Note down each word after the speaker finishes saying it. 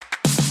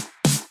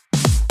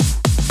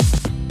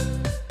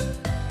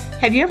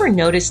Have you ever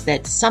noticed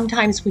that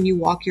sometimes when you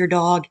walk your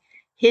dog,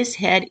 his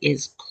head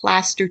is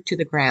plastered to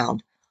the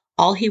ground?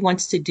 All he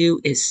wants to do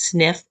is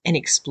sniff and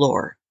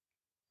explore.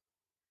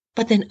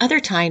 But then other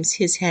times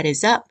his head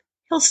is up.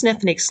 He'll sniff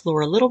and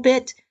explore a little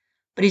bit,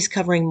 but he's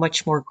covering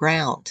much more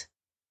ground.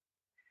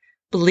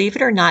 Believe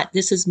it or not,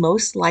 this is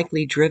most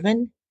likely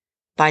driven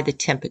by the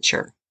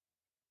temperature.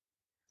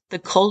 The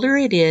colder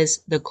it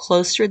is, the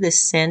closer the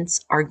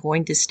scents are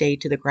going to stay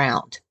to the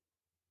ground.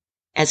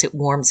 As it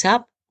warms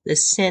up, the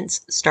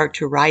scents start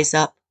to rise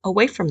up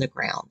away from the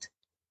ground.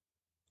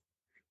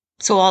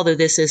 So although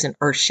this isn't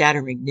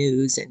earth-shattering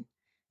news and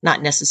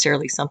not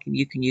necessarily something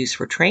you can use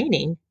for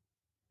training,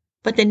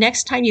 but the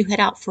next time you head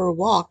out for a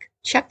walk,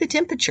 check the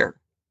temperature.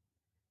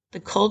 The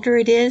colder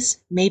it is,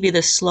 maybe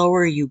the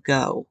slower you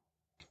go,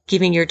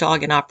 giving your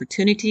dog an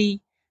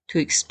opportunity to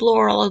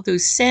explore all of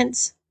those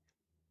scents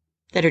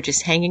that are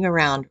just hanging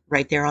around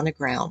right there on the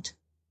ground.